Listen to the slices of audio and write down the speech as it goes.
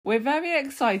We're very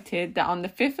excited that on the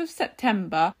 5th of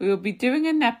September, we will be doing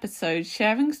an episode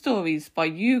sharing stories by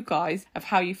you guys of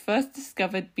how you first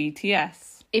discovered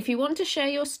BTS. If you want to share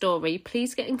your story,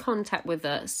 please get in contact with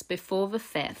us before the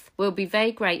 5th. We'll be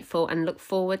very grateful and look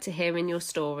forward to hearing your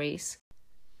stories.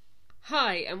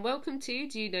 Hi, and welcome to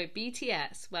Do You Know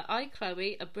BTS, where I,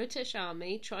 Chloe, a British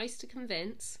Army, tries to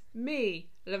convince me,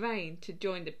 Lorraine, to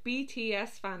join the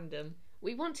BTS fandom.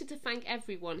 We wanted to thank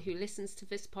everyone who listens to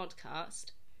this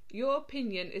podcast. Your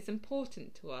opinion is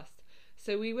important to us,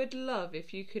 so we would love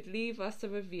if you could leave us a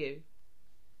review.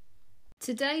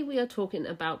 Today we are talking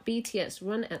about BTS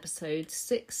Run episodes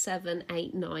 6, 7,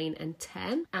 8, 9 and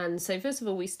 10. And so first of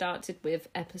all we started with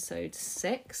episode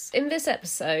 6. In this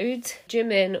episode,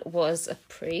 Jimin was a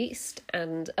priest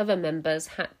and other members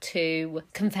had to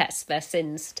confess their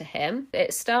sins to him.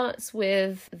 It starts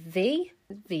with V's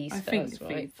first,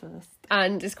 right? First.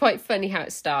 And it's quite funny how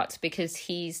it starts because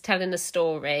he's telling a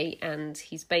story and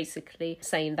he's basically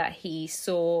saying that he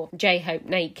saw J-Hope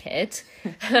naked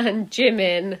and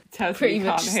Jimin pretty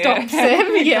much stops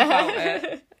him.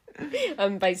 Yeah.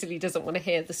 And basically doesn't want to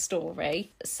hear the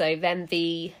story. So then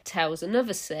V tells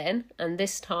another sin, and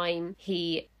this time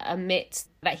he admits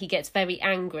that he gets very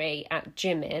angry at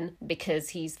Jimin because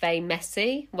he's very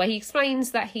messy. Well, he explains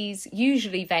that he's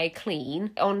usually very clean.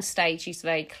 On stage he's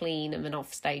very clean and then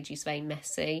off stage he's very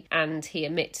messy. And he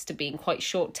admits to being quite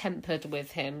short-tempered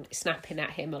with him, snapping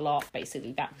at him a lot.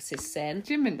 Basically that was his sin.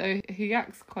 Jimin, though, he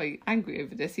acts quite angry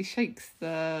over this. He shakes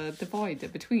the divider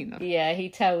between them. Yeah, he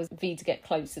tells V to get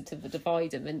closer to the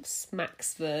divider and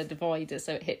smacks the divider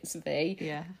so it hits V.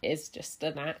 Yeah. It's just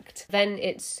an act. Then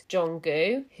it's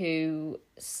Jungkook who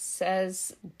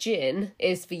says Jin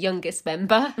is the youngest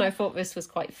member. And I thought this was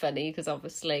quite funny because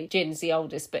obviously Jin's the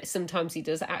oldest, but sometimes he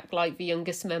does act like the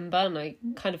youngest member, and I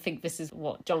kind of think this is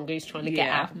what Jungkook's trying to get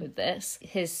at with this.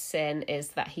 His sin is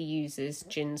that he uses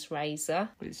Jin's razor,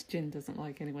 which Jin doesn't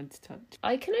like anyone to touch.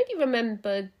 I can only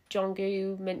remember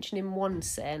Jungkook mentioning one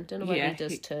sin. Don't know whether he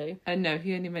does two. No,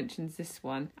 he only mentions this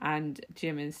one, and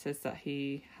Jimin says that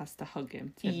he has to hug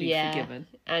him to be forgiven.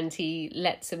 And he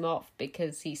lets him off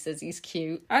because he says he's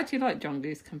cute. I actually like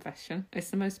Jungkook's confession. It's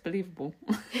the most believable.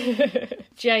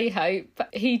 J-Hope,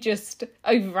 he just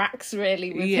overacts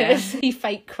really with his. He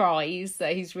fake cries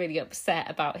that he's really upset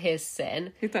about his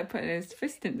sin. He's like putting his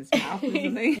fist in his mouth,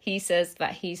 isn't he? He says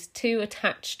that he's too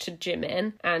attached to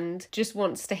Jimin and just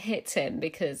wants to hit him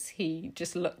because he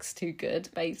just looks too good,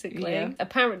 basically. Yeah.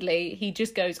 Apparently, he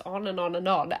just goes on and on and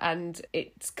on, and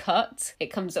it's cut. It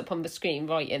comes up on the screen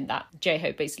right in that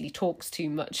J-Hope basically talks too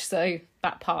much, so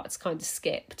that part's kind of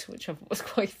skipped, which I thought was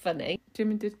quite funny.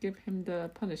 Jimin did give him the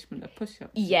punishment of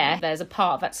push-ups. Yeah, there's a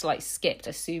part that's like skipped.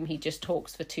 I assume he just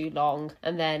talks for too long.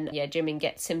 And then, Jimin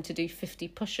gets him to do 50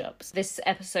 push-ups. This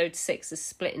episode 6 is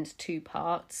split into two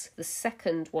parts. The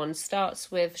second one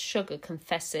starts with Sugar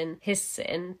confessing his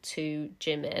sin to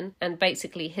Jimin. And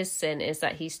basically his sin is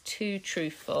that he's too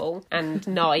truthful and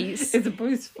nice. It's a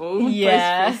boastful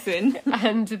sin.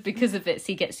 And because of this,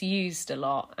 he gets used a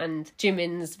lot. And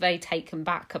Jimin's very taken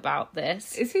back about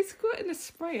this. Is he squirting a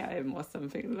spray at him or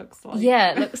something, it looks like?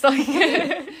 Yeah, it looks like.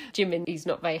 Jimin, he's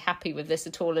not very happy with this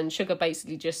at all, and Sugar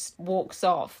basically just walks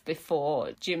off before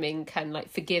Jimin can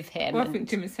forgive him. Well, I think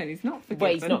Jimin's saying he's not forgiven.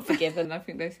 Well, he's not forgiven. I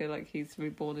think they say he's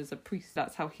reborn as a priest.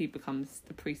 That's how he becomes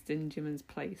the priest in Jimin's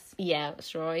place. Yeah,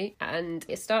 that's right. And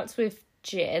it starts with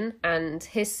Jin, and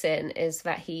his sin is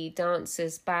that he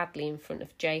dances badly in front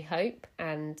of J-Hope,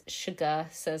 and Sugar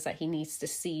says that he needs to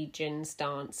see Jin's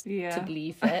dance to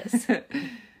believe it.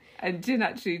 And Jin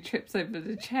actually trips over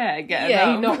the chair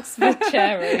he knocks the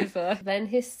chair over. Then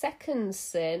his second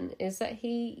sin is that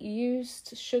he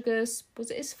used Sugar's, was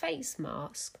it his face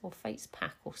mask or face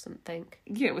pack or something?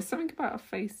 Yeah, it was something about a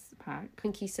face pack. I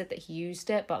think he said that he used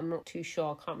it, but I'm not too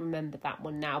sure. I can't remember that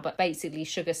one now. But basically,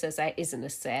 Sugar says that isn't a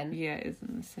sin. Yeah, it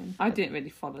isn't a sin. I didn't really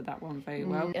follow that one very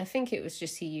well. I think it was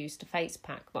just he used a face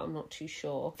pack, but I'm not too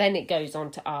sure. Then it goes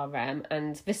on to RM,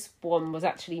 and this one was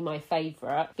actually my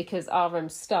favourite because RM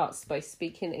starts by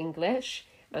speaking English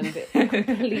and it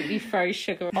completely throws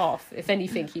Sugar off. If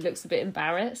anything, he looks a bit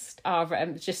embarrassed.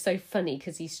 It's just so funny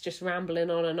because he's just rambling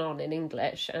on in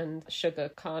English and Sugar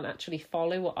can't actually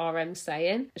follow what RM's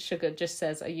saying. Sugar just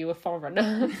says, "Are you a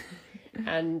foreigner?"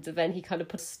 And then he kind of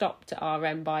put a stop to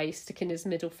RM by sticking his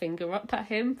middle finger up at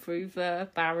him through the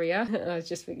barrier. I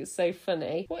just think it's so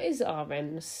funny. What is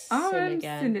RM's sin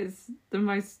again? Sin is the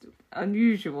most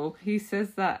unusual. He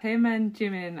says that him and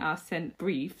Jimin are sent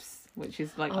briefs, which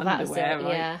is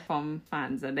underwear, from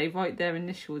fans, and they write their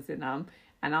initials in them,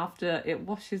 and after it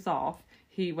washes off,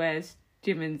 he wears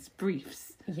Jimin's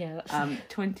briefs. Yeah.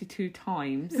 22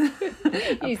 times.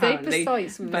 He's very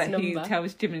precise with his number. He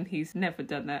tells Jimin he's never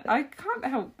done it. I can't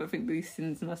help but think these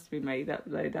sins must be made up,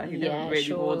 though, that he never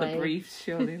really wore the briefs.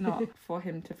 Surely not. For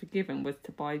him to forgive him was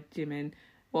to buy Jimin...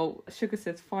 Well, Sugar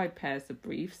says 5 pairs of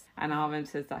briefs, and RM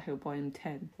says that he'll buy him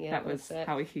 10. Yeah, that was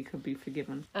how he could be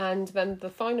forgiven. And then the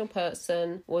final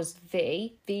person was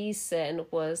V. V's sin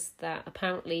was that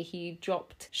apparently he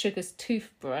dropped Sugar's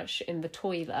toothbrush in the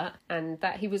toilet, and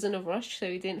that he was in a rush, so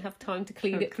he didn't have time to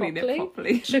clean it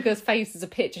properly. Sugar's face is a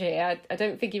picture here. I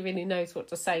don't think he really knows what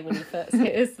to say when he first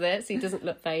hears this. He doesn't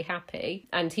look very happy,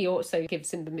 and he also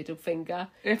gives him the middle finger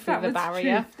if through that the was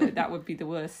barrier. True, that would be the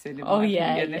worst sin in my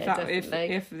opinion.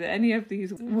 Definitely. If any of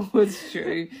these was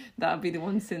true, that would be the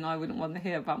one sin I wouldn't want to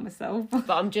hear about myself. But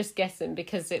I'm just guessing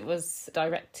because it was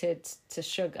directed to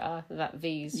Sugar that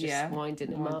V's just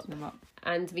winding him up.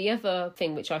 And the other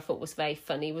thing which I thought was very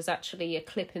funny was actually a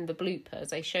clip in the bloopers.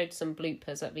 They showed some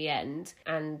bloopers at the end,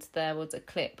 and there was a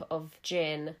clip of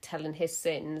Jin telling his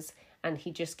sins, and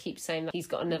he just keeps saying that he's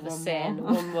got another sin,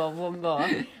 one more.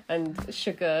 And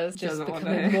Sugar's just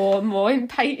becoming more and more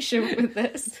impatient with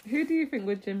this. Who do you think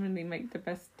would generally make the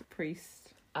best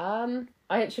priest? I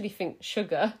actually think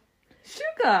Sugar.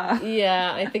 Sugar?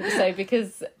 Yeah, I think so,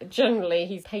 because generally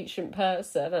he's a patient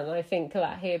person, and I think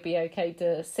that he'd be okay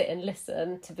to sit and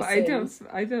listen to the sins.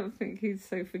 I don't think he's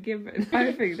so forgiving.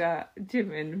 I think that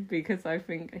Jimin, because I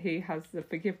think he has the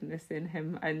forgiveness in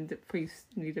him, and priests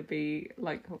need to be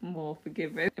like more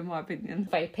forgiving, in my opinion.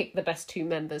 They picked the best 2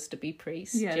 members to be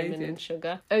priests, Jimin and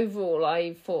Sugar. Overall,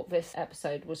 I thought this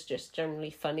episode was just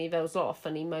generally funny. There was a lot of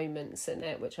funny moments in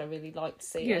it, which I really liked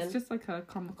seeing. Yeah, it's just like a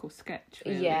comical sketch,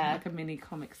 really. Yeah. Like a mini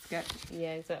comic sketch.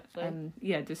 Yeah, exactly. And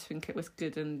just think it was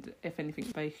good, and if anything,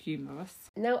 very humorous.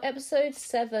 Now, episodes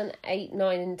 7, 8,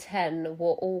 9 and 10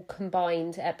 were all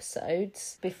combined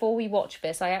episodes. Before we watched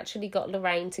this, I actually got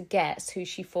Lorraine to guess who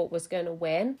she thought was going to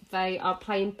win. They are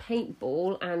playing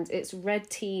paintball, and it's red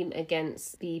team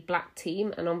against the black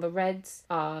team, and on the reds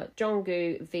are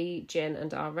Jonggu, V, Jin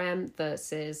and RM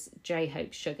versus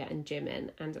J-Hope, Sugar and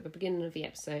Jimin. And at the beginning of the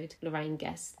episode, Lorraine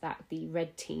guessed that the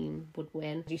red team would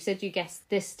win. You said you guessed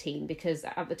this team because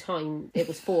at the time it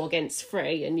was 4 against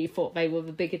 3 and you thought they were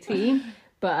the bigger team.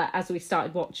 But as we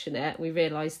started watching it, we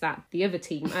realised that the other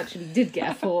team actually did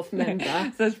get a 4th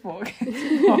member. So it's 4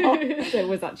 against 4. So it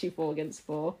was actually 4 against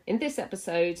 4. In this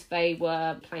episode, they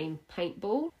were playing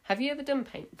paintball. Have you ever done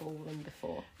paintballing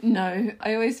before? No,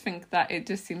 I always think that it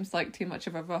just seems like too much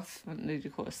of a rough, what do you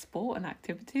call it, a sport, an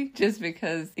activity, just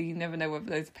because you never know whether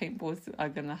those paintballs are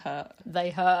going to hurt.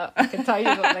 They hurt. I can tell you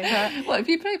that they hurt. What, have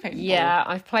you played paintball? Yeah,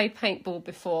 I've played paintball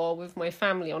before with my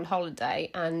family on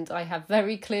holiday, and I have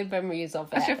very clear memories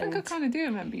of it. Actually, I think I kind of do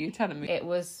remember you telling me. It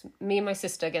was me and my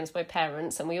sister against my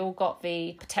parents, and we all got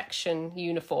the protection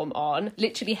uniform on,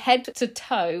 literally head to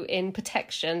toe in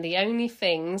protection. The only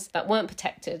things that weren't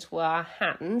protected were our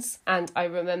hands, and I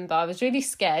remember I was really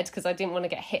scared because I didn't want to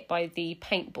get hit by the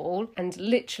paintball, and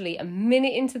literally a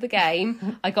minute into the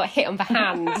game I got hit on the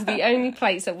hand, the only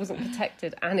place that wasn't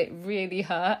protected, and it really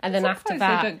hurt. And then after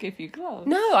that, they don't give you gloves.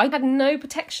 No, I had no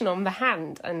protection on the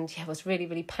hand, and it was really,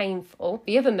 really painful.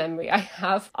 The other memory I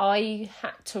have, I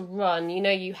had to run,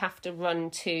 you have to run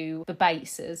to the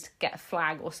bases, get a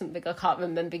flag or something. I can't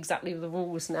remember exactly the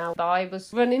rules now, but I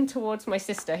was running towards my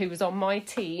sister who was on my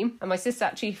team, and my sister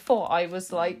actually thought I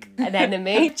was like an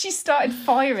enemy. She started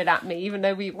firing at me even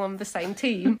though we were on the same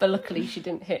team, but luckily she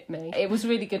didn't hit me. It was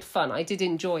really good fun. I did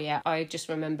enjoy it. I just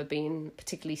remember being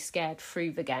particularly scared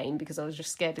through the game because I was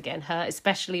just scared of getting hurt,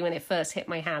 especially when it first hit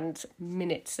my hand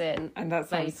minutes in. And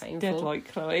that's very painful. Dead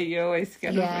like Chloe, you're always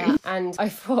scared of me. And I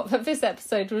thought that this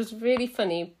episode was really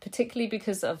funny, particularly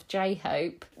because of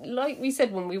J-Hope. Like we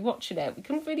said when we were watching it, we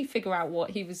couldn't really figure out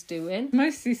what he was doing.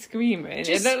 Mostly screaming.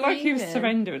 It looked like he was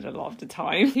surrendering a lot of the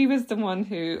time. He was the one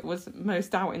who was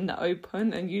most out in the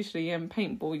open, and usually in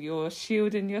paintball you're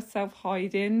shielding yourself,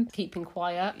 hiding, keeping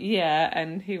quiet. Yeah,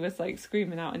 and he was like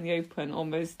screaming out in the open,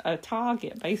 almost a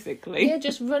target basically. Yeah,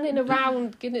 just running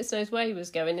around, goodness knows where he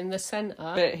was going, in the centre.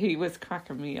 But he was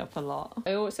cracking me up a lot.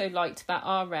 I also liked that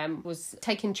RM was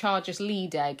taking charge as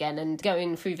leader again and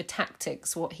going through the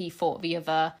tactics, what he thought the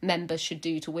other members should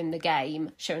do to win the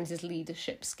game, showing his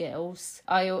leadership skills.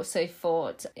 I also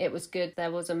thought it was good.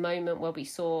 There was a moment where we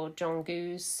saw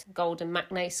Jonggu's golden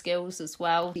maknae skills as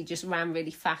well. He just ran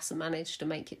really fast and managed to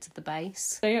make it to the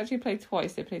base. They actually played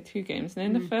twice. They played 2 games. And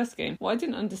in the first game, what I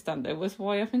didn't understand though was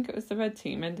why I think it was the red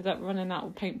team ended up running out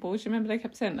of paintballs. You remember they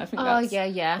kept saying, I think that's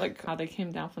like how they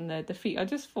came down from their defeat. I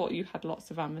just thought you had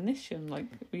lots of ammunition. Like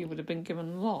you would have been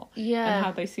given a lot. Yeah. And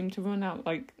how they seemed to run out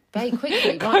like very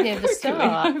quickly, right near the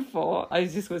start. I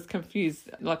just was confused.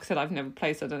 Like I said, I've never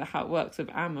played, so I don't know how it works with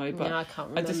ammo, but I can't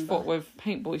remember. I just thought with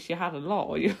paintballs you had a lot,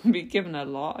 or you'd be given a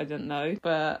lot, I don't know.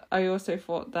 But I also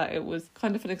thought that it was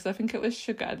kind of funny, because I think it was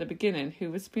Sugar at the beginning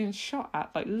who was being shot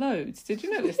at like loads. Did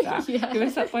you notice that? Yeah. He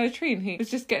was up by a tree and he was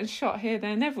just getting shot here,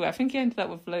 there and everywhere. I think he ended up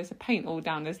with loads of paint all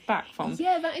down his back from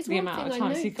that is the amount of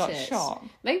times he got shot.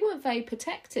 They weren't very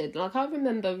protected. Like, I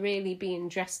remember really being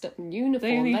dressed up in uniform.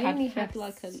 They only had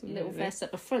like a little vest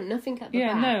at the front, nothing at the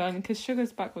back. Yeah, no, and because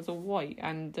Sugar's back was all white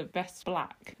and the vest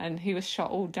black, and he was shot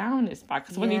all down his back.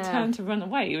 Because when he turned to run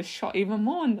away, he was shot even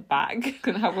more in the back.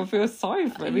 Couldn't help but feel sorry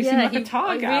for him. He seemed like a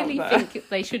target. I really think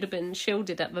they should have been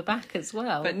shielded at the back as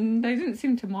well. But they didn't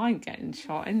seem to mind getting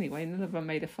shot anyway. None of them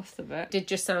made a fuss of it. It did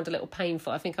just sound a little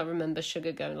painful. I think I remember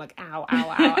Sugar going like, ow,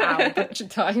 ow, ow, ow, a bunch of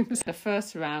times. The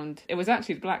first round, it was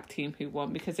actually the black team who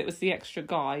won, because it was the extra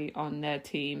guy on their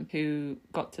team who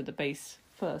got to the base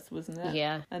first, wasn't it?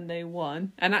 Yeah. And they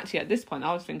won. And actually at this point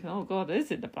I was thinking, oh god,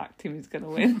 is it the black team who's going to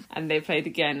win? And they played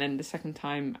again, and the second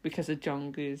time, because of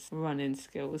Jungkook's running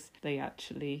skills, they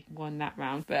actually won that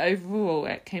round. But overall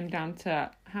it came down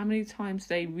to how many times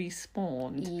they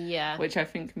respawned. Yeah. Which I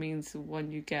think means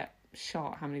when you get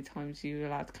shot, how many times you're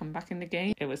allowed to come back in the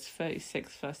game. It was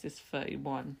 36 versus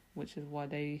 31, which is why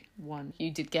they won.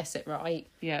 You did guess it right.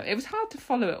 Yeah, it was hard to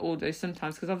follow it all though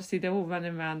sometimes, because obviously they're all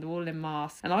running around, they're all in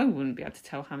masks, and I wouldn't be able to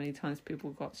tell how many times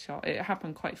people got shot. It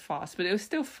happened quite fast, but it was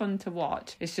still fun to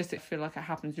watch. It's just, I feel like it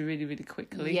happens really, really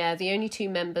quickly. Yeah, the only two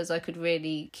members I could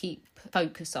really keep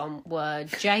focus on were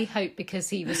J-Hope, because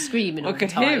he was screaming all the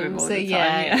time. Hear him all the time,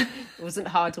 yeah. It wasn't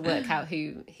hard to work out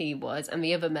who he was. And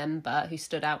the other member who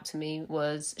stood out to me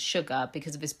was Sugar,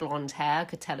 because of his blonde hair. I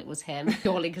could tell it was him,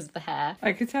 purely because of the hair.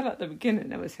 I could tell at the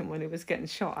beginning it was him when he was getting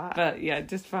shot at. But yeah, I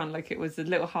just found like it was a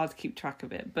little hard to keep track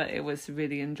of it, but it was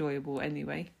really enjoyable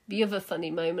anyway. The other funny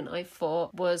moment I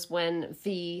thought was when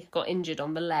V got injured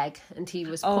on the leg and he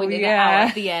was pointing it out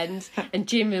at the end, and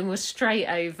Jimin was straight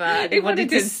over. And he wanted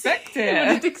to inspect it. He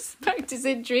wanted to inspect his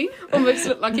injury. Almost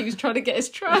looked like he was trying to get his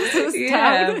trousers down.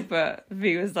 Yeah, but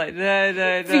V was like,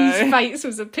 no. V's face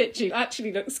was a picture. He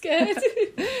actually looked scared.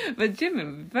 But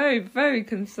Jimin, very, very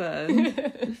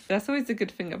concerned. That's always a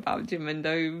good thing about Jimin,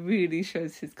 though. He really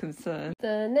shows his concern.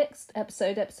 The next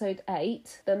episode, episode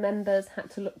 8, the members had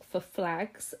to look for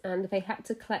flags, and they had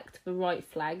to collect the right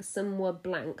flags. Some were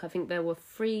blank. I think there were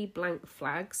 3 blank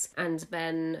flags, and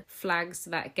then flags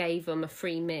that gave them a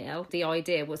free meal. The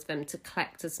idea was them to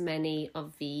collect as many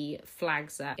of the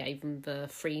flags that gave them the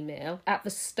free meal. At the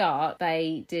start,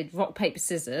 they did rock, paper,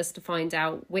 scissors to find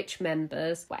out which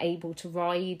members were able to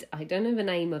ride, I don't know the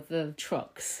name of the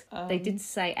trucks. They did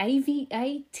say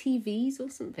ATVs or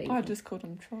something. I just called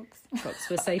them trucks. Trucks,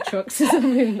 we'll say trucks.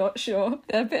 I'm not sure.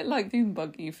 They're a bit like dune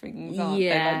buggy things, aren't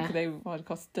they? Like they ride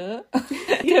across dirt.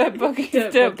 Dirt buggies,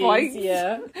 dirt bikes.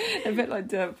 Yeah. A bit like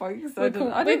dirt bikes. I don't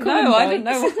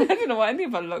know what any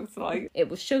of them looks like. It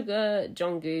was Sugar,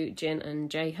 Jungkook, Jin and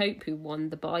J-Hope who won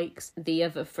the bikes. The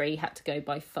other 3 had to go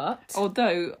by foot.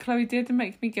 Although Chloe did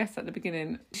make me guess at the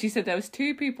beginning. She said there was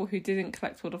 2 people who didn't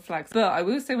collect all the flags. But I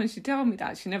will say, when she told me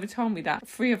that, she never told me that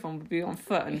 3 of them would be on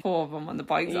foot and 4 of them on the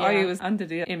bikes. Yeah. I was under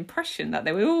the impression that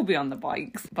they would all be on the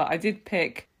bikes. But I did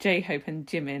pick J-Hope and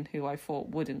Jimin, who I thought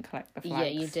wouldn't collect the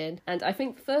flags. Yeah, you did. And I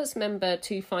think the first member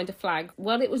to find a flag,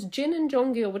 well, it was Jin and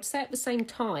Jonghyun, I would say, at the same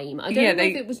time. I don't know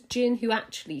if it was Jin who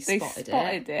actually spotted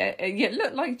it. Yeah, it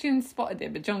looked like Jin spotted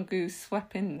it, but Jungkook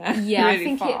swept in there. Yeah, really I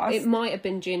think fast. it might have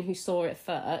been Jin who saw it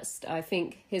first. I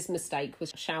think his mistake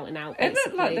was shouting out, basically. It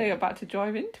looked like they were about to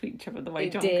drive into each other the way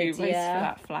Jungkook raced for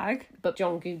that flag. But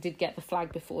Jungkook did get the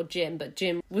flag before Jin, but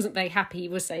Jin wasn't very happy. He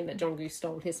was saying that Jungkook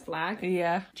stole his flag.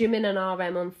 Yeah. Jimin and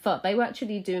RM on foot. They were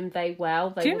actually doing very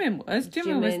well. Jimin was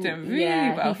doing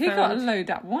really well. He got a load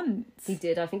at once. He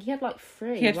did. I think he had like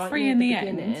 3. He had 3 in the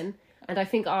end. And I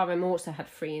think RM also had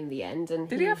 3 in the end. And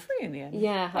Did he have 3 in the end?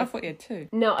 Yeah. I thought he had 2.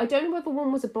 No, I don't know whether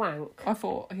one was a blank. I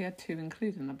thought he had 2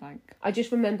 including a blank. I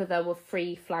just remember there were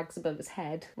 3 flags above his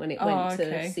head when it went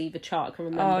to see the chart. I can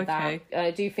remember that.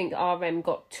 I do think RM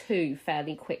got 2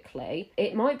 fairly quickly.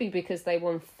 It might be because they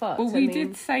won foot. Well, we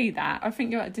did say that. I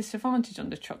think you're at a disadvantage on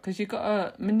the truck because you've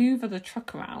got to manoeuvre the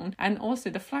truck around, and also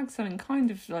the flags are in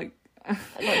kind of like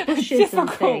bushes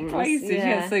difficult and places.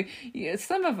 Yeah. So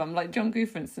some of them, like Jungkook,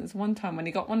 for instance, one time when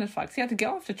he got one of the flags, he had to get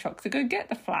off the truck to go get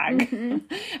the flag.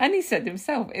 And he said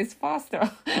himself, it's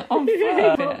faster on foot.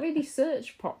 You can't really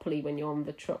search properly when you're on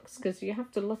the trucks because you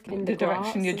have to look in the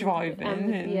direction you're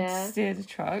driving and steer the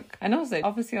truck. And also,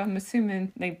 obviously, I'm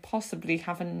assuming they possibly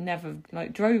haven't never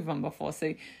drove one before,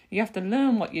 so you have to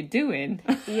learn what you're doing.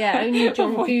 Yeah, only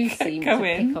John Goose seemed to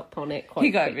pick up on it quite quickly.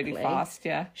 He got it really fast,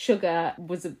 yeah. Sugar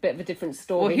was a bit of a different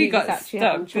story. Well, he got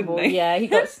stuck, didn't he? Yeah, he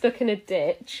got stuck in a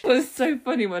ditch. It was so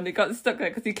funny when he got stuck there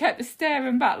because he kept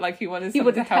staring back like he wanted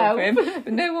someone to help him.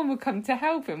 But no one would come to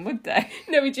help him, would they?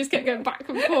 No, he just kept going back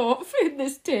and forth in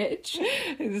this ditch.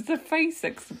 It was the face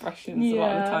expressions a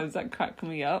lot of the times that cracked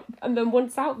me up. And then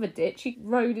once out of the ditch, he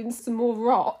rode in some more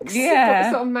rocks. Yeah.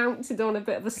 Got sort of mounted on a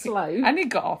bit of a slope. And he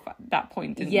got off at that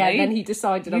point, didn't he? Yeah, then he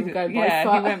decided I'm going by foot.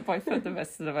 Yeah, he went by foot the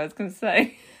rest of the way, I was going to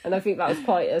say. And I think that was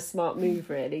quite a smart move,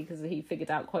 really, because he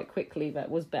figured out quite quickly that it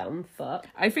was better on foot.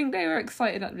 I think they were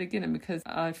excited at the beginning because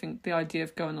I think the idea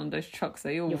of going on those trucks,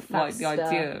 they all liked the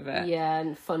idea of it. Yeah,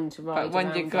 and fun to ride. But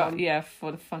when you got,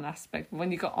 for the fun aspect,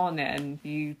 when you got on it and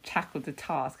you tackled the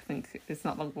task, I think it's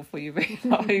not long before you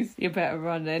realise you're better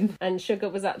running. And Sugar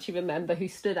was actually, remember, who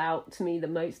stood out to me the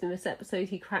most in this episode.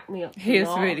 He cracked me up. He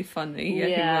was really funny.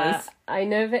 Yeah, he was. I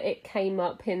know that it came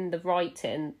up in the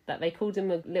writing that they called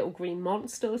him a little green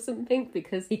monster or something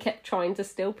because he kept trying to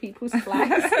steal people's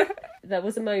flags. There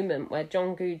was a moment where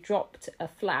John Goo dropped a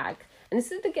flag, and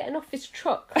instead of getting off his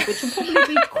truck, which would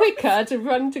probably be quicker to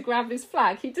run to grab his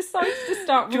flag, he decided to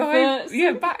start reversing.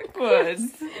 Yeah,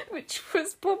 backwards. Which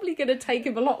was probably going to take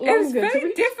him a lot longer. It was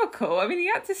very difficult. I mean, he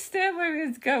had to steer where he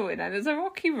was going, and it was a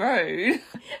rocky road.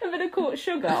 And then, of course,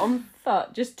 Sugar on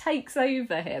foot just takes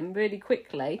over him really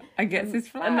quickly. And gets his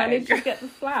flag. And manages to get the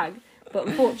flag. But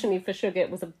unfortunately for Sugar,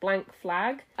 it was a blank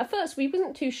flag. At first, we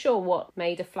wasn't too sure what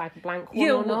made a flag blank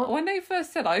one or not. When they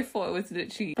first said, I thought it was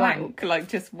literally blank, like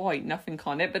just white, nothing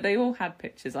on it. But they all had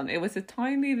pictures on it. It was a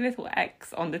tiny little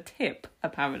X on the tip,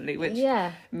 apparently, which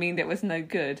means it was no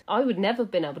good. I would never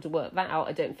have been able to work that out,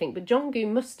 I don't think. But John Goo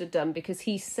must have done because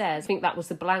he says, I think that was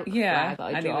the blank flag that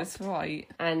I dropped. He was right.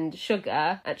 And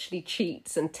Sugar actually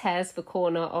cheats and tears the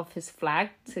corner of his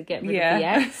flag to get rid of the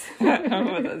X.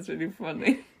 Oh, that's really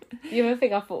funny. The other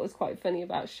thing I thought was quite funny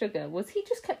about Sugar was he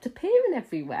just kept appearing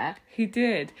everywhere. He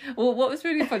did. Well, what was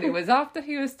really funny was after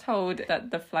he was told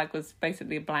that the flag was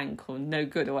basically blank or no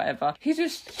good or whatever, he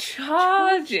just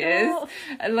charges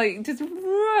and like just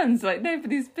runs like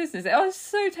nobody's business. I was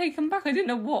so taken back. I didn't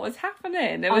know what was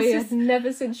happening. I had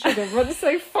never seen Sugar run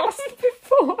so fast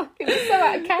before. He was so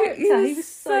out of character. He was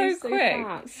so quick.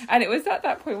 Fast. And it was at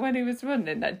that point when he was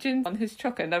running that Jin's on his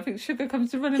truck, and I think Sugar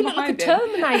comes running behind him. Like a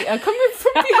Terminator coming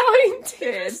from behind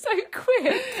him. So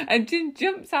quick. And Jin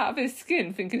jumps out of his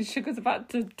skin thinking Sugar's about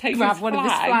to grab one of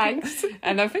his flags.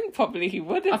 And I think probably he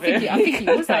would have. I think he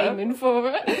was aiming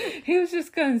for it. He was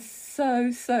just going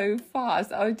so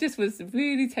fast. I just was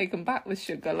really taken back with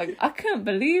Sugar. Like, I couldn't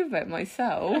believe it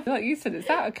myself. Like you said, it's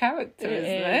out of character,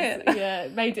 isn't it? Yeah,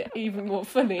 it made it even more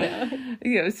funnier.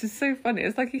 Yeah, it was just so funny.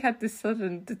 It's like he had this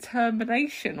sudden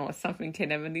determination or something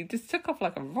in him, and he just took off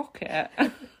like a rocket.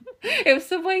 It was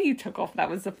the way he took off that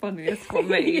was the funniest for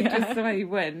me. Just the way he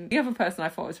went. The other person I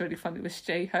thought was really funny was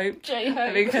J-Hope.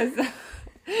 Because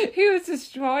he was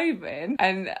just driving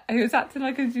and he was acting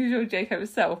like his usual J-Hope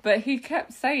himself, but he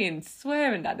kept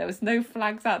swearing that there was no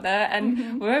flags out there,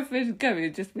 and wherever he'd go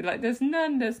he'd just be like, there's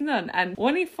none. And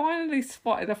when he finally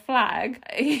spotted a flag,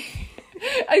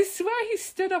 I swear he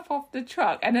stood up off the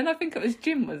truck, and then I think it was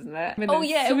Jim, wasn't it?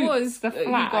 It was. The flag.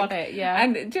 You got it, yeah.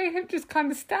 And J-Hope just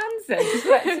kind of stands there, just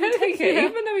lets him take it,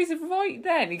 even though he's right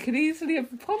there. And he could easily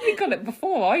have probably got it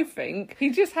before, I think.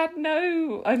 He just had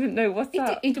I didn't know what's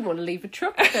up. He didn't want to leave a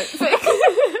truck, I don't think.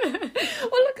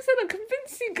 Well, like I said, I'm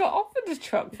convinced he got off of the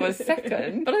truck for a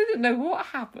second, but I didn't know what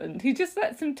happened. He just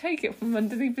lets him take it from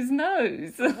underneath his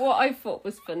nose. What I thought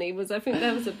was funny was I think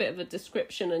there was a bit of a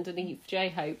description underneath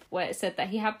J-Hope where it said that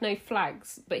he had no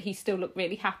flags, but he still looked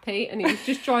really happy, and he was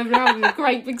just driving around with a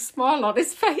great big smile on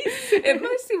his face. It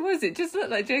mostly was. It just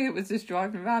looked like J-Hope was just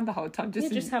driving around the whole time,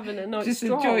 just having a nice just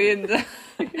drive. Enjoying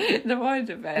the ride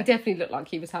of it. He definitely looked like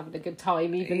he was having a good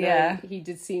time, even though he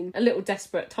did seem a little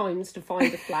desperate at times to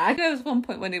find a flag. There was one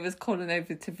point when he was calling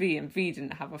over to V, and V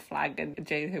didn't have a flag, and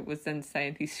J-Hope was then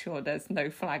saying he's sure there's no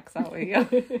flags out here.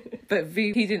 But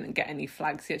V, he didn't get any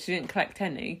flags yet. She didn't collect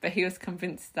any, but he was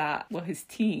convinced that, well, his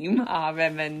team,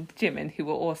 RM and Jimin, who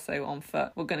were also on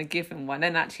foot, were going to give him one.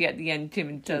 And actually at the end,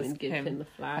 Jimin does give him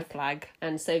a flag.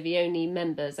 And so the only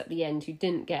members at the end who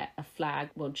didn't get a flag,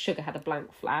 well, Sugar had a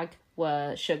blank flag,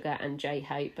 were Sugar and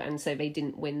J-Hope, and so they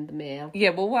didn't win the meal. Yeah,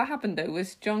 well, what happened though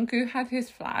was Jungkook had his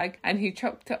flag and he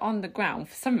chucked it on the ground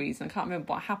for some reason. I can't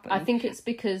remember what happened. I think it's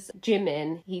because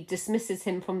Jimin, he dismisses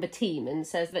him from the team and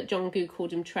says that Jungkook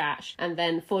called him trash, and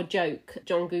then for a joke,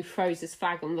 Jungkook throws his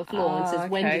flag on the floor and says,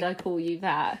 when did I call you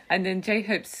that? And then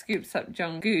J-Hope scoops up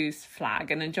Jungkook's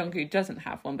flag, and then Jungkook doesn't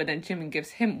have one, but then Jimin gives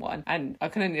him one, and I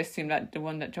can only assume that the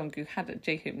one that Jungkook had that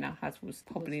J-Hope now has was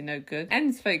probably no good.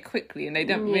 Ends very quickly, and they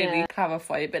don't really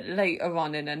clarify it, but later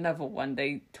on in another one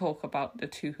they talk about the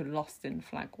two who lost in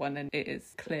flag one, and it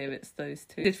is clear it's those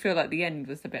two. I did feel like the end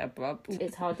was a bit abrupt.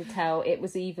 It's hard to tell. It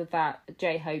was either that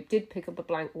J-Hope did pick up a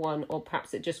blank one, or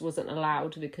perhaps it just wasn't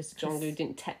allowed because Jungkook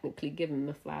didn't technically give him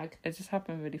the flag. It just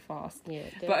happened really fast. Yeah,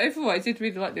 but overall I did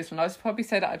really like this one. I would probably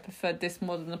say that I preferred this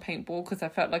more than the paintball because I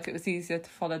felt like it was easier to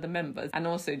follow the members, and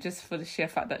also just for the sheer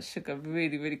fact that Sugar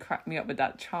really cracked me up with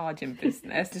that charging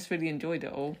business. Just really enjoyed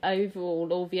it all.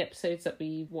 Overall, all the episodes that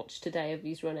we watched today of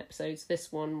these run episodes,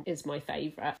 this one is my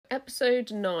favourite.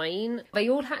 Episode 9, they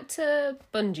all had to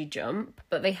bungee jump,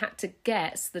 but they had to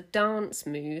guess the dance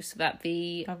moves that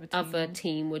the other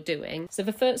team were doing. So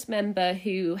the first member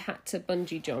who had to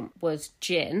bungee jump was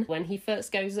Jin. When he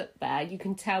first goes up there, you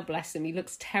can tell, bless him, he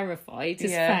looks terrified,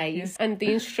 his face. And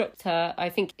the instructor, I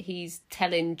think he's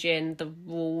telling Jin the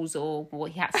rules or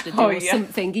what he has to do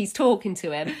something. He's talking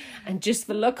to him, and just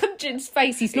the look on Jin's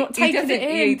face, he's not taking it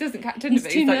in. Yeah, he doesn't catch any of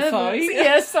it. He's like, sorry.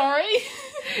 Yeah, sorry.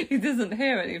 He doesn't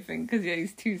hear anything because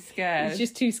he's too scared. He's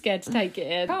just too scared to take it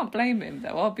in. Can't blame him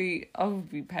though. I'll be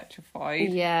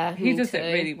petrified. Yeah, he does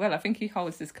it really well. I think he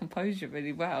holds his composure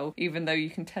really well, even though you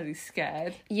can tell he's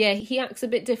scared. Yeah, he acts a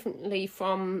bit differently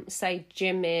from, say,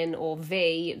 Jimin or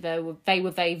V. They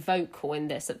were very vocal in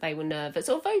this, that they were nervous.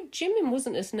 Although Jimin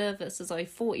wasn't as nervous as I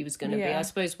thought he was going to be. I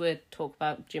suppose we'll talk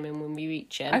about Jimin when we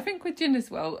reach him. I think with Jin as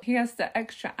well, he has the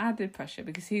extra added pressure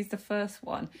because he's the first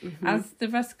one. As the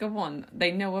rest go on,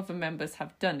 they know other members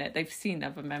have done it. They've seen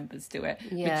other members do it.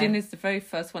 But Jin is the very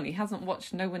first one. He hasn't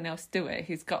watched no one else do it.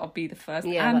 He's got to be the first.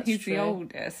 And he's the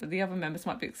oldest. So the other members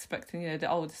might be expecting,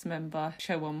 the oldest member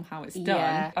show them how it's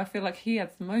done. I feel like he has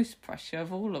the most pressure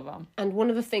of all of them. And one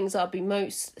of the things I'd be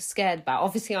most scared about,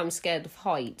 obviously I'm scared of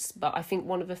heights, but I think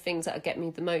one of the things that get me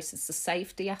the most is the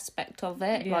safety aspect of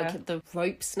it. Like the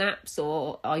rope snaps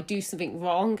or I do something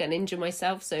wrong and injure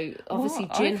myself. So obviously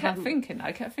Jin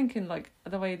I kept thinking like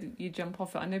the way that you jump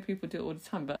off it, I know people do it all the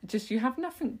time, but just you have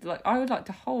nothing, like I would like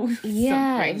to hold something.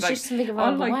 It was like, just something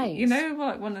around the waist.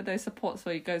 Like one of those supports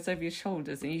where it goes over your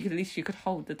shoulders and at least you could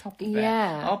hold the top of it.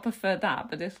 I'll prefer that,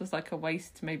 but this was like a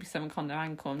waist, maybe something on their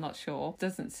ankle, I'm not sure.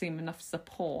 Doesn't seem enough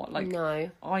support. Like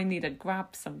no. I need to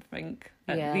grab something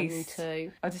at least. Me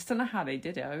too. I just don't know how they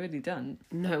did it. I really don't.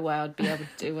 No way I'd be able to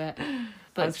do it.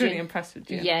 But I was really impressed with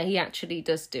Jin. Yeah, he actually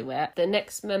does do it. The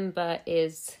next member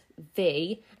is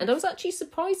V, and I was actually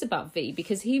surprised about V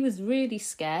because he was really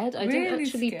scared. I didn't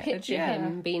actually picture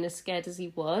him being as scared as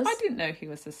he was. I didn't know he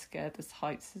was as scared as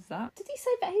heights as that. Did he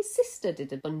say that his sister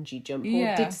did a bungee jump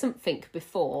or did something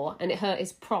before and it hurt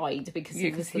his pride because he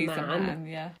was the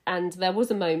man? And there was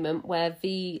a moment where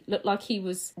V looked like he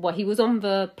was on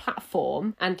the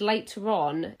platform, and later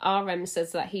on RM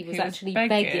says that he was actually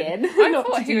begging. I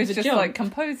thought he was just like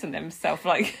composing himself,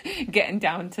 like getting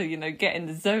down to get in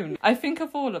the zone. I think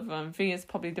of all of them, V is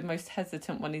probably the most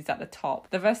hesitant when he's at the top.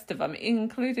 The rest of them,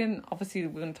 including obviously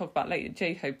we're going to talk about later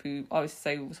J-Hope, who I would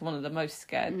say was one of the most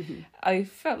scared, I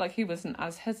felt like he wasn't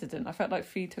as hesitant. I felt like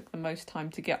V took the most time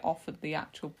to get off of the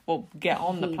get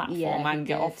on the platform and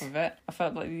get off of it. I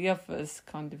felt like the others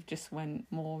kind of just went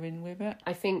more in with it.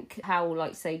 I think how,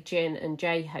 like, say Jin and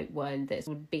J-Hope were in this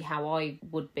would be how I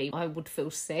would be. I would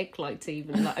feel sick, like, to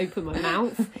even open my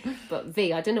mouth. But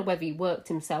V, I don't know whether he worked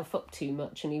himself up too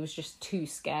much and he was just too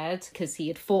scared because he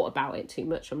had thought about it too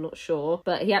much, I'm not sure,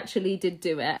 but he actually did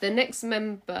do it. The next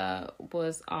member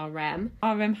was RM.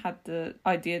 RM had the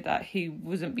idea that he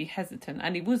wouldn't be hesitant,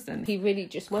 and he wasn't. He really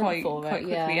just went for it quite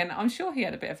quickly, and I'm sure he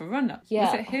had a bit of a run up.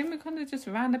 Was it him who kind of just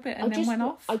ran a bit and then went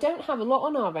off? I don't have a lot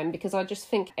on RM because I just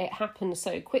think it happened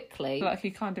so quickly. Like he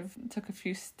kind of took a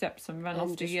few steps and ran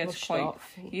off the edge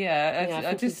off.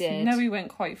 I just know he went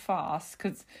quite fast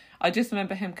because I just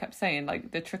remember him kept saying,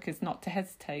 like, the trick is not to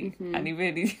hesitate. And he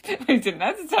really didn't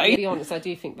hesitate. To be honest, I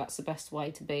do think that's the best way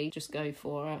to be. Just go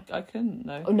for it. I couldn't,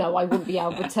 though. Oh, no, I wouldn't be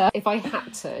able to. If I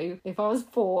had to, if I was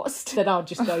forced, then I'd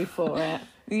just go for it.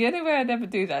 The only way I'd ever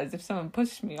do that is if someone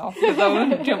pushed me off, because I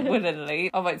wouldn't jump willingly.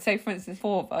 I might say, for instance,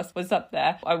 4 of us was up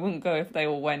there. I wouldn't go if they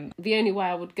all went. The only way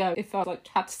I would go if I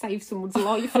had to save someone's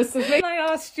life or something. I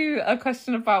asked you a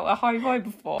question about a high vibe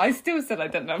before. I still said I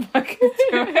don't know if I could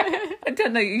do it. I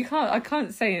don't know. I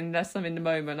can't say unless I'm in the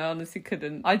moment. I honestly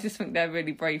couldn't. I just think they're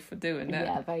really brave for doing it.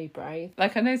 Yeah, very brave.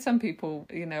 Like, I know some people,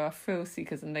 are thrill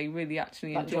seekers and they really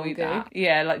actually enjoy that.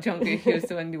 Yeah, like Jungkook, he was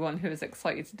the only one who was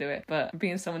excited to do it. But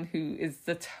being someone who is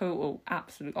the total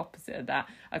absolute opposite of that,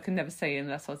 I could never say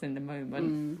unless I was in the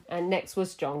moment. And next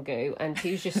was Jungkook, and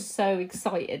he was just so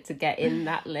excited to get in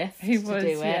that lift to do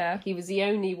it. Yeah. He was the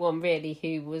only one really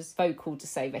who was vocal to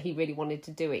say that he really wanted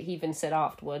to do it. He even said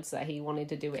afterwards that he wanted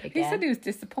to do it again. He said he was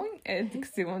disappointed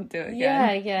because he wanted to do it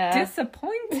again. Yeah.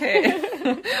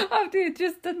 Disappointed. After he'd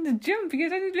just done the jump, he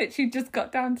had only literally just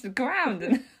got down to the ground,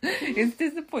 and it's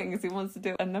disappointing because he wants to do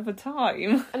it another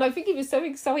time. And I think he was so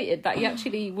excited that he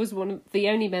actually was one of the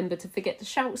only member to forget to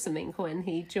shout something when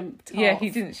he jumped Yeah, off. he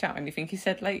didn't shout anything. He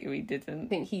said later he didn't. I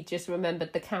think he just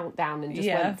remembered the countdown and just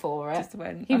went for it. Just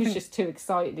went. He was just too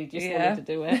excited. He just wanted to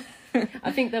do it.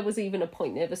 I think there was even a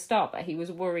point near the start that he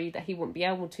was worried that he wouldn't be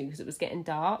able to because it was getting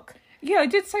dark. Yeah, I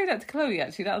did say that to Chloe,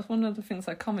 actually. That was one of the things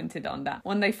I commented on, that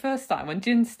when they first started, when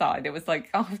Jin started, it was like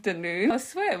afternoon. I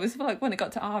swear, it was like when it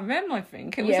got to RM, I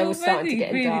think. It was already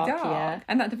really dark. Yeah.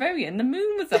 And at the very end, the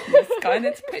moon was up in the sky and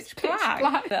it's pitch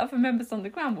black. The other members on the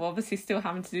ground were obviously still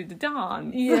having to do the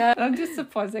dance. Yeah. I'm just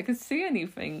surprised they could see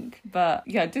anything. But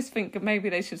yeah, I just think maybe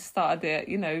they should have started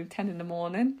it, 10 in the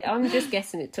morning. I'm just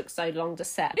guessing it took so long to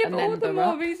set a member all the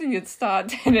more reason you'd start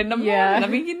 10 in the morning. I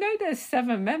mean, there's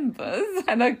 7 members,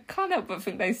 and I can't help but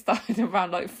think they started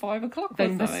around like 5 o'clock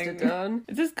or something. Done.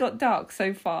 It just got dark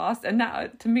so fast, and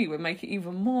that to me would make it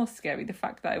even more scary, the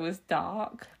fact that it was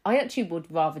dark. I actually would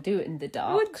rather do it in the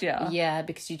dark. Would you? Yeah,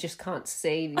 because you just can't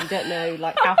see. You don't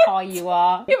know how high you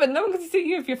are. Yeah, but no one can see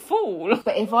you if you fall.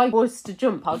 But if I was to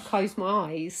jump, I'd close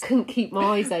my eyes. Couldn't keep my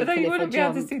eyes open. But then you if wouldn't I be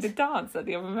able to see the dance that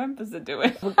the other members are doing.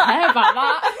 I wouldn't care about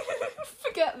that.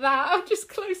 Forget that. I'll just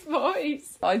close my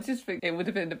eyes. I just think it would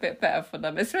have been a bit better for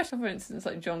them, especially for instance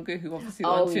like Jungkook, who obviously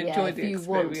wanted to enjoy the experience. If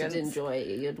you wanted to enjoy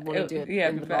it, you'd want to do it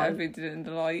in the light. If we did it in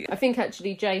the light. I think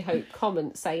actually J-Hope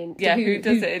comments saying who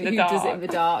does it in the dark. Who does it in the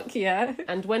dark, yeah.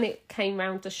 And when it came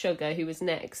round to Sugar, who was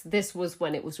next, this was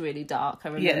when it was really dark. I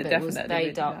remember it was very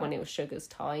really dark when it was Sugar's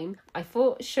time. I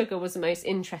thought Sugar was the most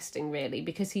interesting, really,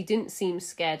 because he didn't seem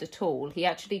scared at all. He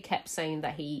actually kept saying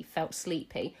that he felt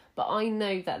sleepy. But I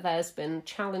know that there's been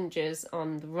challenges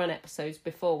on the Run episodes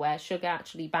before where Sugar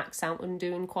actually backs out and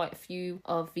doing quite a few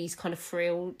of these kind of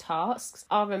thrill tasks.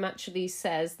 RM actually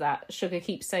says that Sugar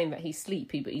keeps saying that he's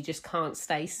sleepy, but he just can't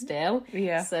stay still.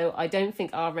 Yeah. So I don't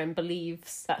think RM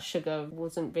believes that Sugar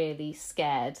wasn't really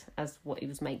scared as what he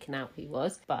was making out he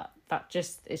was. But that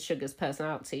just is Sugar's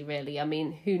personality, really. I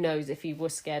mean, who knows if he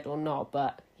was scared or not,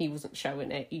 but he wasn't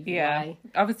showing it either way.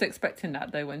 I was expecting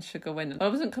that, though, when Sugar went. I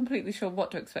wasn't completely sure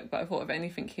what to expect, but I thought if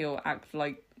anything, he'll act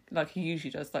like he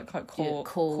usually does, like quite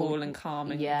cool and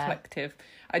calm and collective.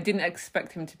 I didn't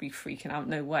expect him to be freaking out,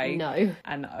 no way. No.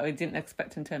 And I didn't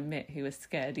expect him to admit he was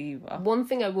scared either. One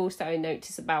thing I will say I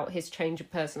noticed about his change of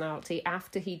personality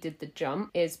after he did the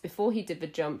jump is before he did the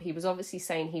jump, he was obviously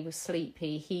saying he was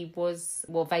sleepy. He was,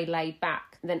 very laid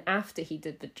back. Then after he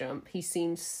did the jump, he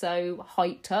seemed so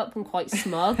hyped up and quite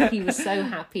smug. He was so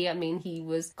happy. I mean, he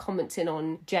was commenting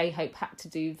on J-Hope had to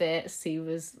do this. He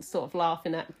was sort of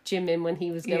laughing at Jimin when he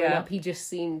was going up. He just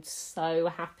seemed so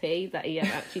happy that he had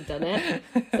actually done it.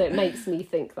 So it makes me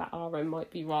think that RM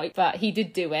might be right. But he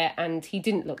did do it and he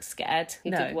didn't look scared. He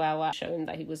did well at showing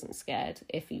that he wasn't scared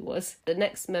if he was. The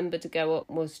next member to go up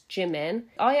was Jimin.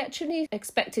 I actually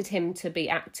expected him to be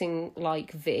acting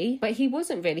like V, but he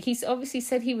wasn't really. He's obviously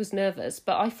said he was nervous,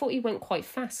 but I thought he went quite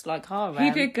fast like RM.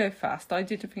 He did go fast. I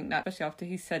did think that, especially after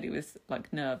he said he was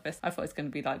nervous. I thought it was going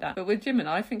to be like that. But with Jimin,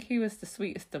 I think he was the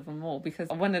sweetest of them all, because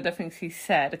one of the things he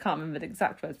said, I can't remember the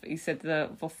exact words, but he said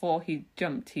that before he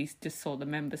jumped, he just saw the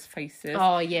members' faces.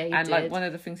 Oh, yeah, he did. And one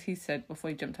of the things he said before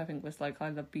he jumped, I think, was I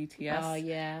love BTS. Oh,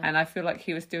 yeah. And I feel like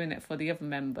he was doing it for the other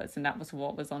members, and that was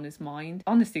what was on his mind.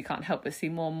 Honestly, can't help but see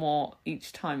more and more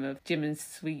each time of Jimin's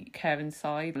sweet, caring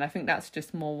side. And I think that's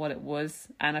just more what it was.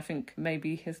 And I think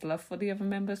maybe his love for the other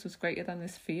members was greater than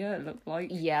his fear, it looked like.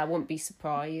 Yeah, I wouldn't be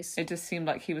surprised. It just seemed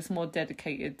like he was more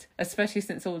dedicated, especially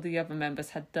since all the other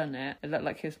members had done it. It looked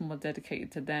like he was more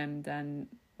dedicated to them than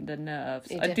the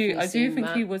nerves. I do think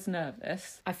he was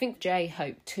nervous. I think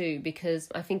J-Hope too, because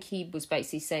I think he was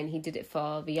basically saying he did it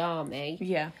for the army.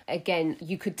 Yeah. Again,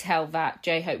 you could tell that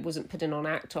J-Hope wasn't putting on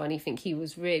act or anything. He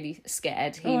was really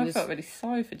scared. I felt really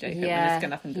sorry for J-Hope when this going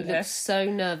to happen to this. He looked so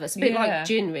nervous. A bit like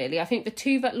Jin, really. I think the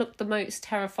two that looked the most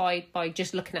terrified by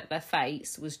just looking at their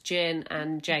face was Jin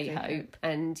and J-Hope.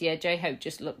 And J-Hope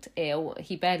just looked ill.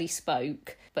 He barely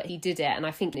spoke, but he did it. And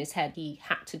I think in his head he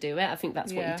had to do it. I think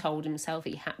that's what he told himself.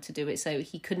 He had to do it, so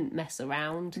he couldn't mess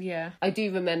around. Yeah. I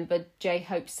do remember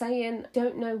J-Hope saying,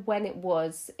 don't know when it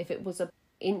was, if it was a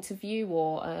interview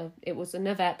or it was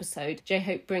another episode,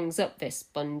 J-Hope brings up this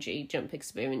bungee jump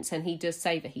experience, and he does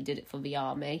say that he did it for the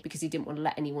army because he didn't want to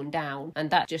let anyone down, and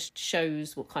that just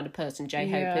shows what kind of person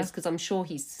J-Hope is, because I'm sure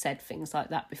he's said things like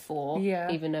that before,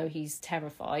 even though he's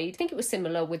terrified. I think it was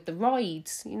similar with the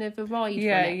rides, the ride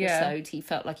episode. He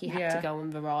felt like he had to go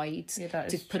on the rides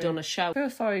to put on a show. I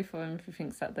feel sorry for him if he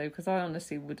thinks that though, because I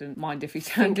honestly wouldn't mind if he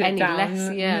turned it down.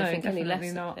 I think any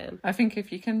less not. Of him. I think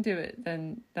if you can do it,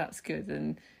 then that's good,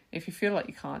 and if you feel like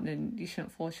you can't, then you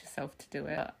shouldn't force yourself to do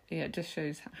it. But, it just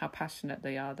shows how passionate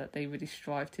they are, that they really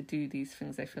strive to do these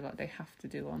things they feel like they have to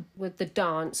do on. With the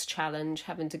dance challenge,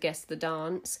 having to guess the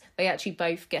dance, they actually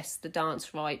both guessed the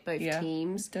dance right, both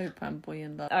teams. Dope and Boy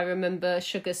in Love. I remember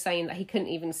Sugar saying that he couldn't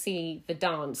even see the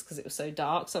dance because it was so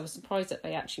dark, so I was surprised that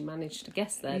they actually managed to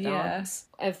guess their dance.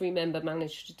 Every member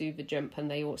managed to do the jump, and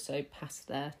they also passed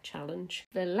their challenge.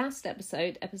 The last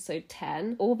episode, episode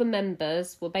 10, all the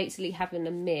members were basically having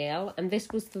a meal, and this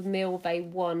was the meal they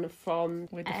won from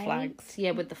with the flags.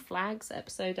 Yeah, with the flags,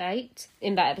 episode 8.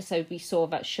 In that episode, we saw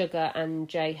that Sugar and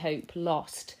J-Hope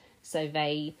lost, so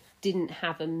they didn't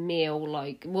have a meal,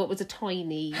 like, what was a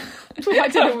tiny, I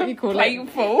don't know what you call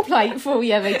it. Plateful,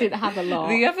 yeah, they didn't have a lot.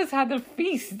 The others had a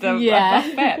feast, a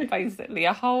buffet, basically,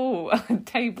 a whole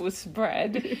table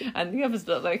spread, and the others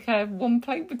looked like one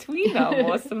plate between them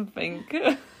or something.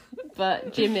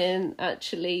 But Jimin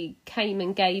actually came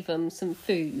and gave them some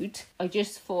food. I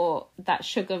just thought that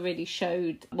Sugar really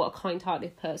showed what a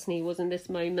kind-hearted person he was in this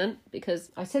moment,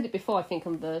 because I said it before, I think,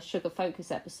 on the Sugar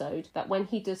Focus episode, that when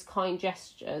he does kind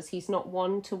gestures, he's not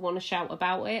one to want to shout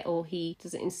about it, or he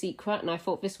does it in secret, and I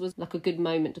thought this was like a good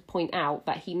moment to point out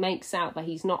that he makes out that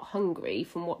he's not hungry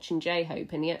from watching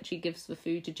J-Hope, and he actually gives the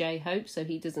food to J-Hope, so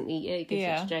he doesn't eat it, he gives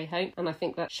it to J-Hope, and I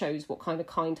think that shows what kind of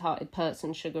kind-hearted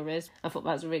person Sugar is. I thought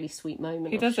that was a really sweet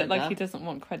moment. He does it like he doesn't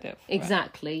want credit for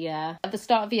exactly, yeah. At the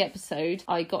start of the episode,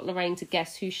 I got Lorraine to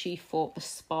guess who she thought the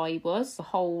spy was. The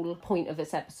whole point of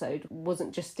this episode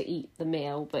wasn't just to eat the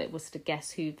meal, but it was to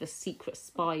guess who the secret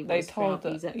spy was. They told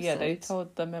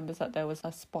the members that there was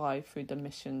a spy through the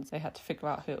missions. They had to figure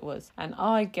out who it was, and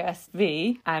I guessed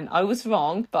V, and I was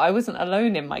wrong, but I wasn't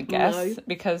alone in my guess,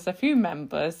 because a few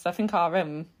members, I think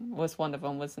RM was one of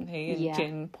them, wasn't he? And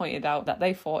Jin pointed out that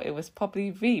they thought it was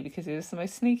probably V because he was the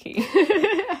most sneaky.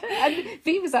 And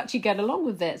V was actually getting along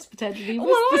with it, potentially.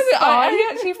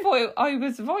 I actually thought I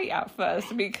was right at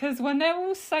first, because when they're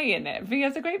all saying it, V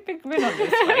has a great big grin on his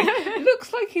face. It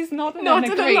looks like he's nodding and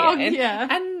agreeing.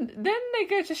 And then they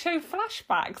go to show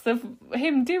flashbacks of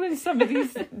him doing some of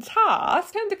these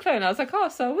tasks. Turned to Clone, I was like,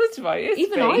 so I was right.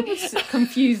 Even I was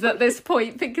confused at this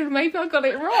point, thinking maybe I got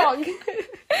it wrong.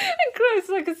 And Chloe's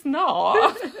like, it's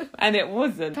not. And it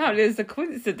wasn't. Apparently it's a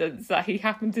coincidence that he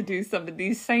happened to do some of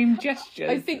these same gestures.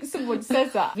 I think someone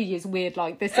says that V is weird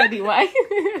like this anyway.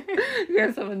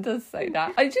 Yeah, someone does say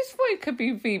that. I just thought it could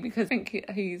be V because I think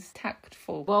he's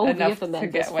tactful the enough other to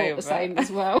get away thought with the same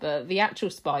as well. But the actual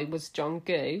spy was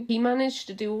Jonggu. He managed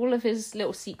to do all of his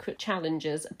little secret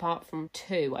challenges apart from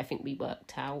 2, I think we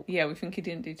worked out. Yeah, we think he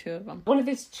didn't do 2 of them. One of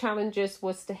his challenges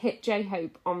was to hit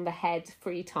J-Hope on the head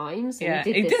 3 times. And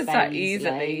he does that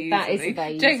easily. That is a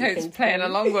very J-Hope's playing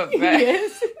along with it.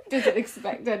 Yes. Doesn't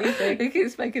expect anything. He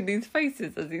keeps making these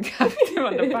faces as he taps him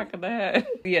on the back of the head.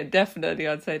 Yeah, definitely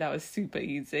I'd say that was super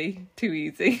easy. Too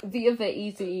easy. The other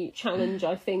easy challenge,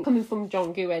 I think, coming from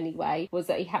Jonggu anyway, was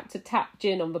that he had to tap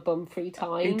Jin on the bum 3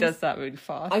 times. He does that really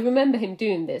fast. I remember him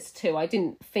doing this too. I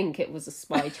didn't think it was a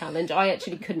spy challenge. I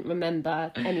actually couldn't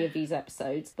remember any of these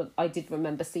episodes, but I did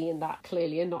remember seeing that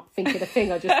clearly and not thinking a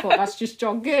thing. I just thought, that's just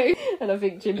Jonggu. And I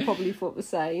think Jin probably thought the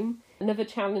same. Another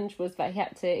challenge was that he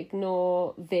had to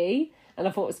ignore V. And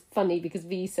I thought it was funny because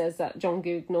V says that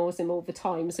Jong-gu ignores him all the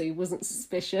time, so he wasn't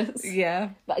suspicious. Yeah.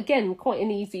 But again, quite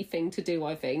an easy thing to do,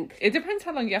 I think. It depends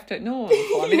how long you have to ignore him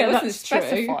for. I mean, it wasn't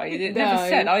specified. It never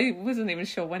said. I wasn't even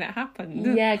sure when it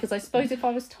happened. Yeah, because I suppose if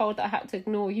I was told that I had to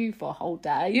ignore you for a whole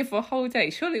day... Yeah, for a whole day.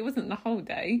 Surely it wasn't the whole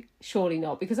day. Surely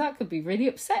not, because that could be really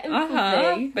upsetting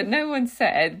for me. But no one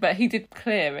said, but he did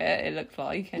clear it looked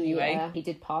like, anyway. Yeah, he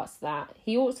did pass that.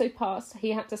 He also passed,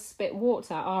 he had to spit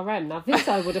water at RM. Now, this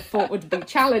I would have thought would be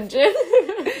challenging.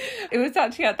 It was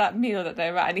actually at that meal that they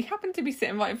were at, and he happened to be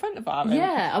sitting right in front of RM.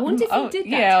 Yeah, I wonder if he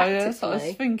did that Yeah, that's what I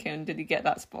was thinking. Did he get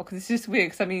that spot? Because it's just weird,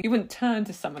 because, I mean, you wouldn't turn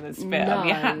to someone and spit. No. I mean,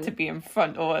 you had to be in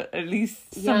front, or at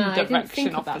least some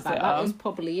direction opposite. That was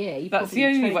probably it. That's the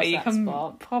only way you can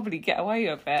probably get away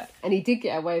with it. And he did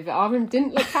get away with it. RM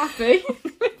didn't look happy.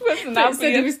 He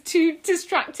said he was too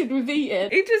distracted with eating.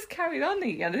 He just carried on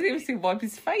eating. I didn't even see him wipe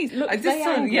his face. I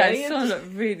saw him look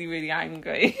really, really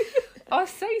angry. I'll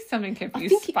say something if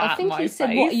you spat I think he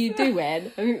said, "What are you doing?" I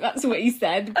think that's what he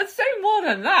said. I'd say more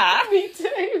than that. Me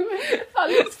too.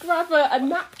 Let's grab a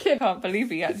napkin. I can't believe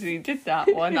he actually did that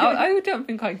one. I don't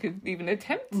think I could even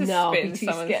attempt to spit in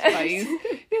someone's face.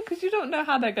 Yeah, because you don't know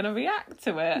how they're going to react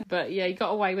to it. But yeah, he got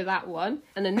away with that one.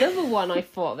 And another one I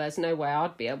thought there's no way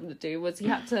I'd be able to do was he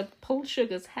had to pull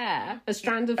Sugar's hair, a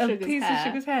strand of Sugar's hair. A piece of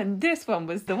Sugar's hair. And this one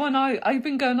was the one I've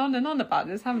been going on and on about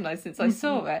this, haven't I, since I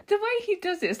saw it. The way he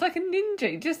does it, it's like a ninja.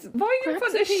 Just right in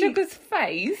front of Sugar's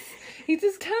face, he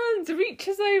just turns,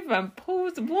 reaches over and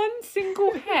pulls one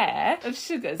single hair of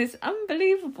Sugar's. It's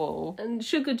unbelievable. And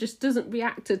Sugar just doesn't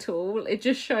react at all. It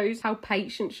just shows how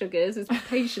patient Sugar is. His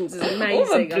patience is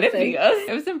amazing, I think.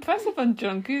 It was impressive on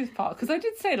Jong-gu's part, because I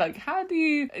did say, like, how do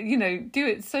you do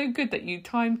it so good that you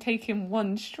time taking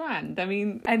one strand? I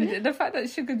mean, and the fact that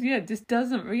Sugar, just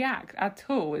doesn't react at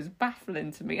all is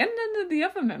baffling to me. And then the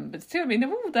other members too. I mean,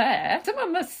 they're all there.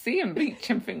 Someone must see him reach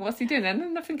and think, what's he doing? And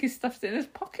then I think he stuffs it in his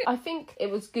pocket. I think it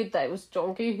was good that it was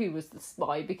Jong-gu who was the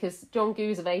spy, because Jong-gu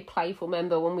is a very playful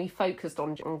member. When we focused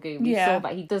on Jong-gu, we saw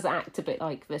that he does act a bit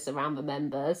like this around the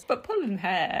members. But pulling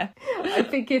hair. I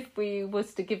think if we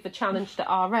was to give the challenge to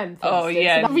RM, for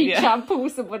instance, reach out and pull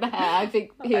someone's hair, I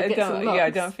think he'd get some looks. Yeah, I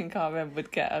don't think RM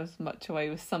would get as much away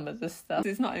with some of the stuff.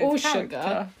 It's not his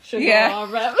character. Sugar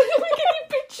RM. Can you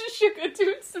picture Sugar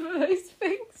doing some of those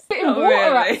things? Spitting water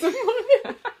at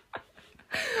someone.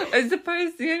 I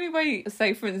suppose the only way,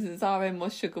 say for instance, RM or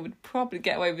Sugar would probably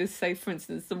get away with, say for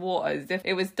instance, the water, is if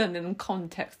it was done in the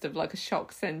context of like a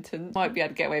shock sentence. Might be able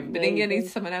to get away with it, but then you need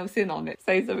someone else in on it.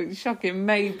 Say something shocking,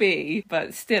 maybe,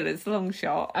 but still, it's a long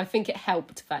shot. I think it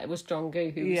helped that it was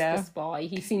Jong-gu who was the spy.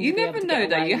 He seemed to be able to never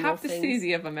know though. You have to see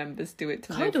the other members do it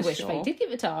to know for sure. I kind of wish they did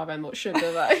give it to RM or Sugar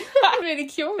though. I'm really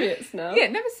curious now. Yeah,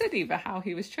 it never said either how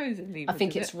he was chosen. Either, I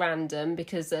think it's random,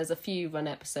 because there's a few run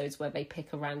episodes where they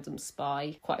pick a random spy.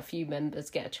 Quite a few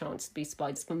members get a chance to be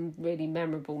spied. Some really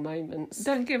memorable moments.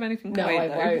 Don't give anything away,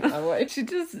 though. I won't. She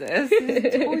does this.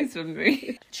 It's poison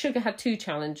me. Sugar had 2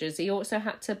 challenges. He also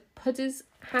had to put his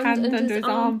hand under his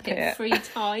armpit 3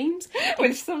 times.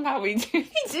 Which somehow he did.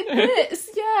 He did this,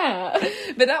 yeah.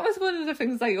 But that was one of the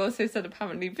things they also said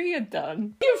apparently V had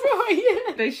done. You're right,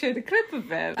 yeah. They showed a clip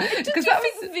of it. Did you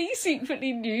think V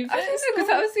secretly knew this? I don't know, because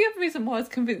that was the other reason why I was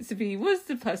convinced V was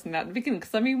the person at the beginning.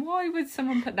 Because, I mean, why would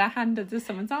someone put their hand under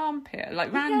someone's armpit,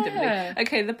 like, randomly? Yeah.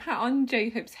 Okay, the pat on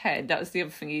J-Hope's head, that was the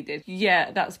other thing he did.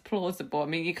 Yeah, that's plausible. I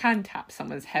mean, you can tap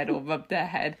someone's head or rub their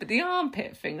head. But the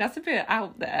armpit thing, that's a bit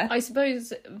out there. I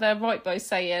suppose they're right by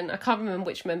saying, I can't remember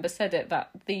which member said it,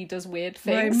 that V does weird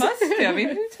things. Well, it must do. I mean,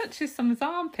 who touches someone's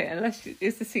armpit unless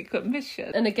it's a secret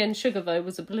mission? And again, Sugar, though,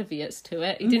 was oblivious to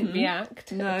it. He didn't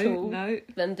react at all. No.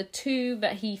 Then the 2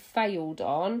 that he failed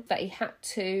on, that he had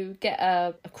to get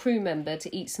a crew member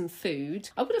to eat some food.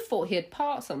 I would have thought he had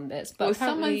passed on this, but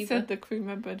someone said the crew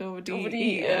member had already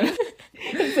eaten.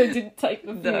 So didn't take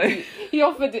the food. No. He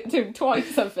offered it to him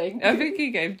twice, I think. I think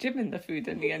he gave Jimin the food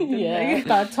in the end, didn't he?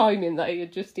 Bad timing that he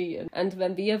had just eaten. And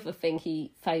then the other thing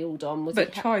he failed on was...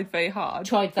 But tried very hard.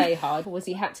 Was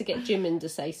he had to get Jimin to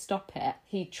say stop it.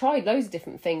 He tried loads of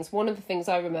different things. One of the things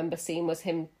I remember seeing was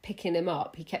him picking him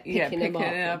up. He kept picking him up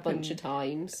a bunch of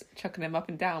times. Chucking him up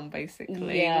and down,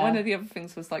 basically. Yeah. One of the other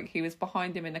things was, like, he was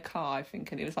behind him in a car, I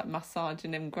think, and he was, like,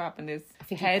 massaging him, grabbing his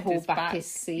head, his back. His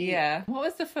seat. Yeah. What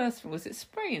was the first one? Was it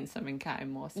spraying something at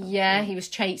him or something? Yeah, he was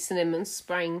chasing him and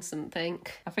spraying something.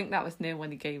 I think that was near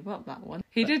when he gave up, that one.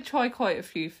 He did try quite a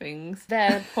few things.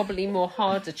 They're probably more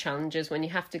harder challenges when you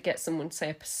have to get someone to say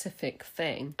a specific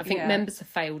thing. I think members have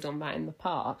failed on that in the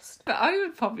past. But I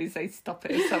would probably say stop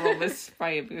it if someone was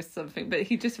spraying me with something. But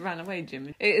he just ran away,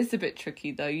 Jimmy. It is a bit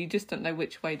tricky, though. You just don't know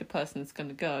which way the person's going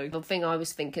to go. The thing I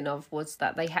was thinking of was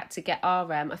that they had to get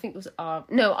RM. I think it was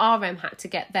RM had to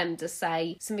get them to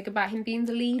say something about him being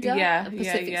the leader. Yeah, a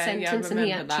specific sentence, and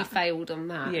he actually failed on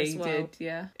that. Yeah, as well. He did.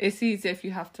 Yeah, it's easier if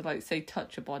you have to like say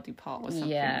touch a body part or something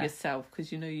yourself,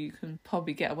 because you know you can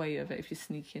probably get away with it if you're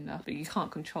sneaky enough, but you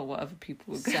can't control what other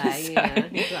people will say. Yeah,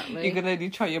 exactly. You can only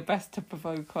try your best to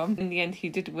provoke them. In the end, he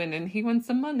did win, and he won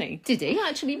some money. Did he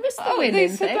actually miss the winning they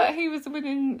thing? said that he was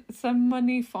winning some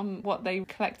money from what they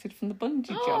collected from the bungee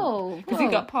jump, because he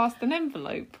got passed an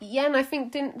envelope. Yeah, and I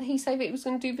think didn't he say that he was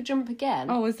going to do the jump again?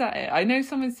 Oh, was that it? I know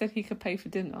someone said he could pay for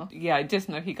dinner. Yeah, I just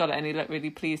know he got it, and he looked really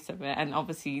pleased with it, and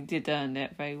obviously he did earn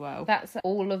it very well. That's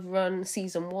all of Run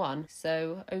season 1.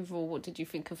 So overall, what did you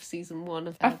think of season 1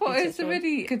 of I thought it was a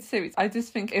really good series. I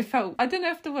just think it felt, I don't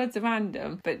know if the words are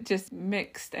random, but just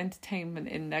mixed entertainment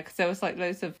in there, because there was like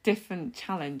loads of different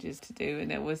challenges to do,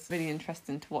 and it was really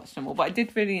interesting to watch them all. But I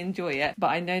did really enjoy it. But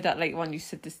I know that later on you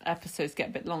said this episodes get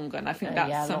a bit longer, and I think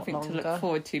that's something to look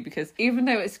forward to, because even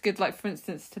though it's good, like for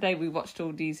instance today we watched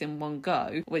all these in one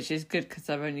go, which is good because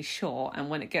they're only short, and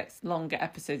when it gets longer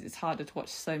episodes it's harder to watch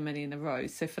so many in a row.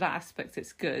 So for that aspect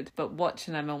it's good, but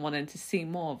watching them and wanting to see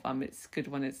more of them, it's good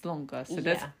when it's longer. So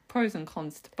there's pros and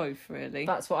cons to both, really.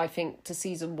 That's what I think to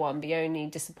season 1. The only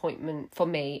disappointment for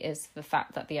me is the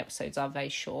fact that the episodes are very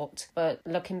short. But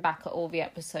looking back at all the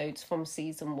episodes from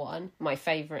season 1, my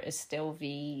favourite is still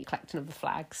the collecting of the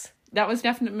flags. That was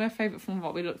definitely my favourite from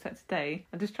what we looked at today.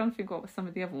 I'm just trying to think what some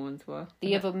of the other ones were.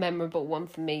 The other memorable one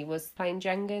for me was playing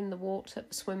Jenga in the water at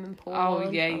the swimming pool. Oh,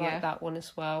 yeah, I like that one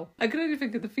as well. I can only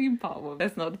think of the theme park one.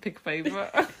 That's not a big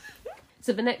favourite.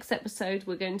 So the next episode,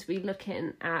 we're going to be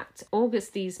looking at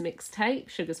Augustee's mixtape,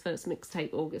 Sugar's first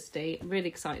mixtape, Augustee. I'm really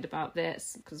excited about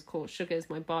this because, of course, Sugar is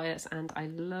my bias and I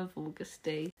love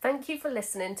Augustee. Thank you for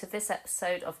listening to this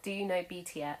episode of Do You Know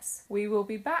BTS? We will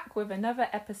be back with another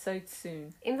episode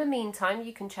soon. In the meantime,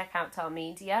 you can check out our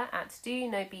media at Do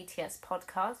You Know BTS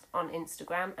Podcast on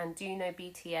Instagram and Do You Know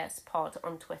BTS Pod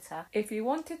on Twitter. If you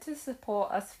wanted to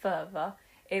support us further,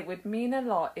 it would mean a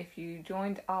lot if you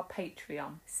joined our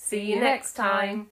Patreon. See you next time.